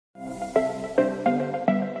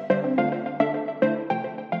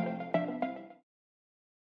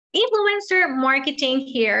influencer marketing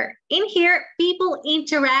here. In here, people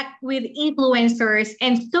interact with influencers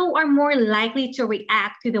and so are more likely to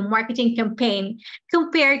react to the marketing campaign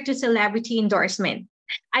compared to celebrity endorsement.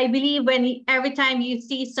 I believe every time you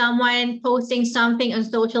see someone posting something on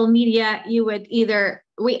social media, you would either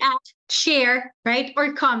react, share, right,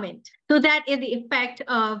 or comment. So that is the effect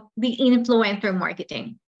of the influencer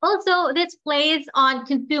marketing. Also, this plays on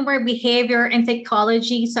consumer behavior and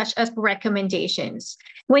psychology, such as recommendations.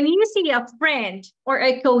 When you see a friend or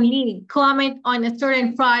a colleague comment on a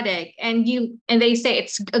certain product and they say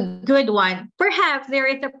it's a good one, perhaps there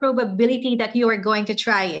is a probability that you are going to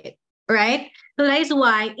try it, right? So that is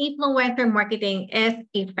why influencer marketing is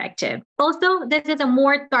effective. Also, this is a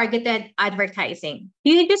more targeted advertising.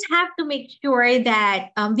 You just have to make sure that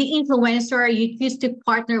the influencer you choose to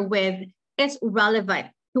partner with is relevant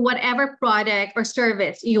to whatever product or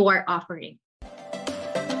service you are offering.